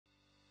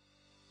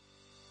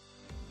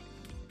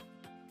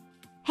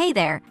Hey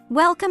there,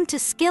 welcome to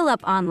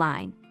SkillUp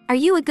Online. Are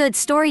you a good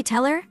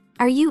storyteller?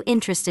 Are you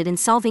interested in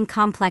solving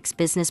complex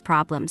business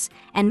problems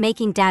and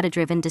making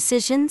data-driven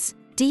decisions?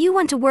 Do you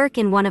want to work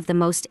in one of the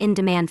most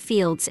in-demand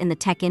fields in the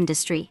tech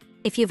industry?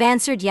 If you've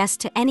answered yes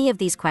to any of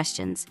these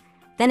questions,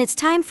 then it's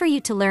time for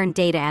you to learn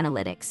data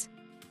analytics.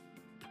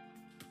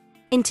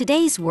 In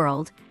today's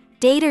world,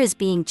 data is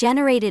being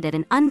generated at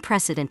an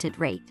unprecedented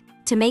rate.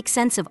 To make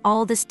sense of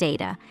all this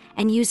data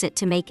and use it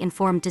to make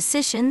informed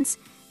decisions,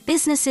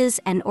 businesses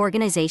and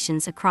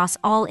organizations across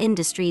all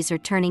industries are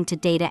turning to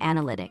data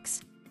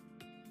analytics.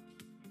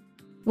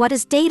 What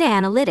is data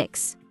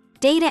analytics?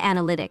 Data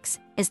analytics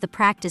is the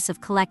practice of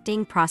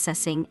collecting,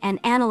 processing, and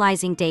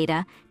analyzing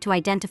data to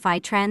identify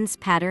trends,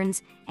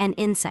 patterns, and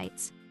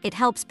insights. It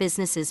helps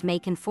businesses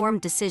make informed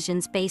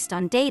decisions based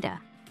on data,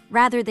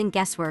 rather than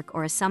guesswork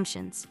or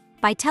assumptions.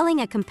 By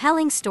telling a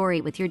compelling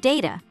story with your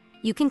data,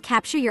 you can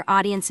capture your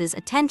audience's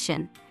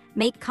attention,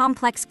 make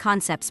complex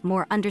concepts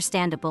more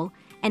understandable,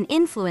 and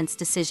influence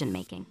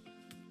decision-making.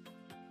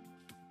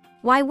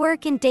 Why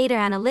work in data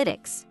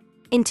analytics?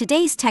 In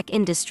today's tech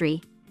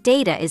industry,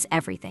 data is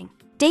everything.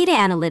 Data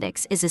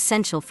analytics is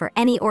essential for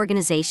any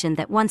organization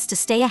that wants to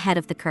stay ahead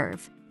of the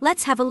curve.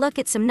 Let's have a look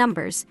at some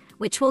numbers,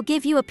 which will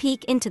give you a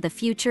peek into the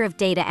future of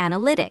data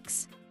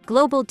analytics.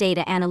 Global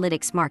data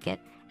analytics market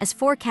is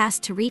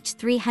forecast to reach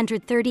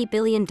 $330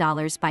 billion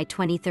by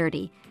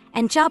 2030,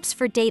 and jobs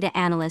for data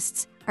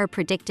analysts are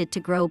predicted to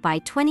grow by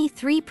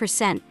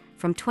 23%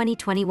 from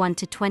 2021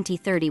 to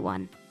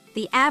 2031.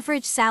 The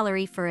average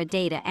salary for a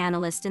data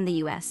analyst in the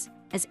US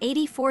is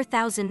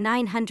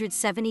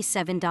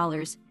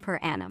 $84,977 per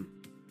annum.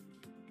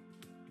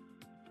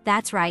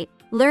 That's right,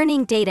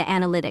 learning data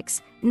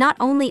analytics not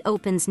only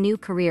opens new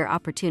career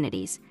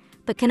opportunities,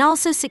 but can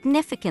also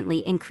significantly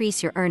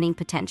increase your earning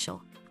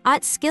potential.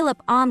 At SkillUp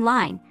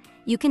Online,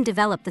 you can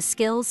develop the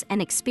skills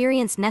and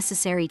experience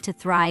necessary to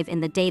thrive in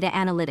the data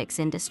analytics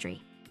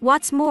industry.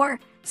 What's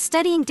more,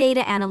 studying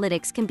data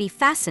analytics can be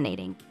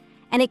fascinating,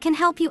 and it can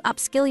help you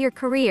upskill your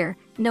career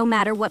no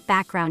matter what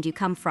background you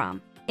come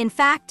from. In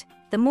fact,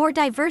 the more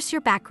diverse your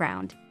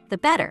background, the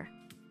better.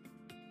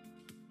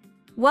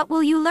 What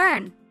will you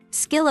learn?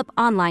 SkillUp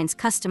Online's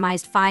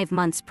customized 5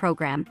 months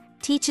program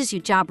teaches you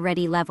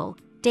job-ready level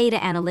data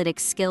analytics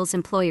skills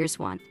employers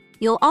want.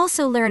 You'll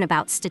also learn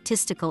about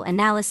statistical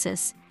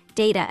analysis,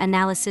 data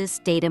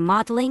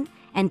modeling,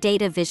 and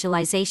data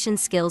visualization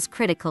skills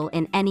critical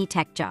in any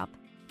tech job.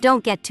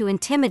 Don't get too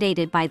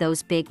intimidated by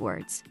those big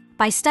words.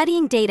 By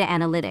studying data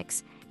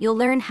analytics, you'll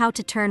learn how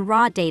to turn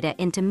raw data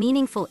into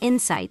meaningful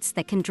insights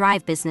that can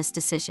drive business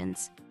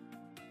decisions.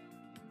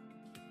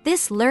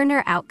 This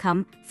learner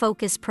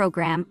outcome-focused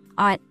program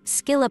at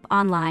SkillUp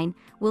Online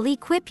will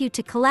equip you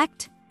to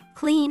collect,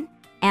 clean,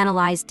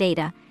 analyze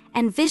data,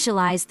 and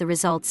visualize the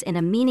results in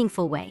a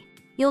meaningful way.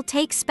 You'll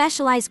take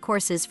specialized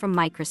courses from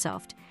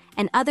Microsoft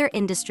and other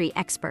industry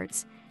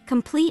experts,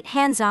 complete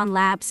hands-on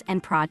labs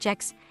and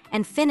projects,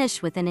 and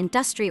finish with an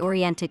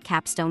industry-oriented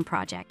capstone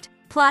project.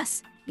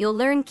 Plus, you'll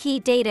learn key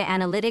data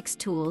analytics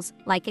tools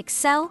like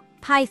Excel,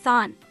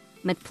 Python,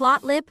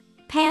 Matplotlib,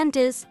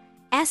 Pandas,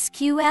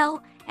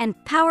 SQL, and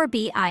Power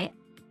BI.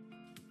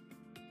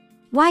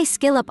 Why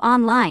SkillUp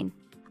Online?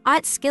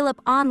 At SkillUp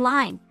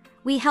Online,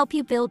 we help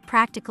you build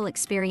practical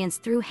experience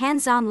through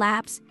hands-on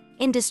labs,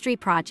 industry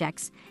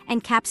projects,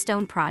 and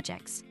capstone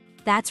projects.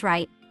 That's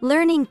right,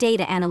 learning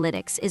data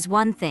analytics is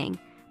one thing,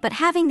 but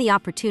having the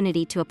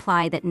opportunity to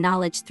apply that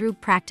knowledge through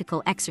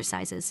practical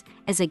exercises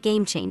is a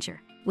game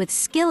changer. With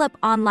SkillUp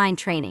Online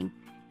training,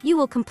 you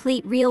will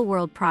complete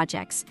real-world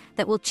projects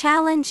that will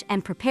challenge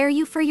and prepare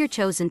you for your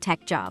chosen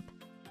tech job.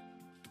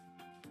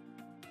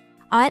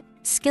 At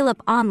SkillUp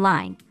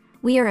Online,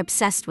 we are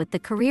obsessed with the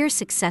career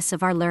success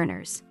of our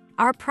learners.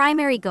 Our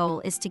primary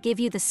goal is to give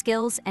you the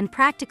skills and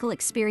practical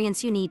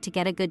experience you need to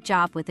get a good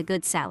job with a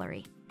good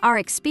salary. Our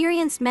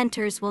experienced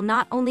mentors will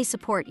not only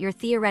support your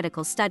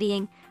theoretical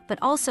studying, but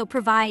also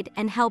provide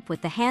and help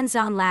with the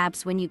hands-on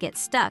labs when you get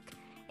stuck,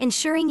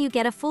 ensuring you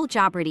get a full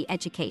job-ready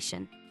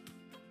education.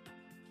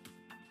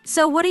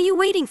 So what are you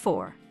waiting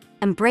for?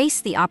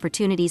 Embrace the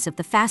opportunities of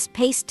the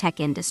fast-paced tech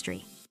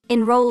industry.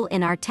 Enroll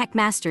in our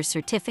TechMaster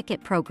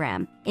Certificate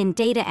Program in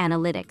data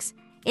analytics.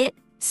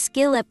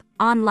 SkillUp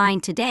Online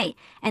today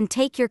and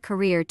take your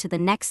career to the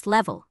next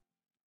level.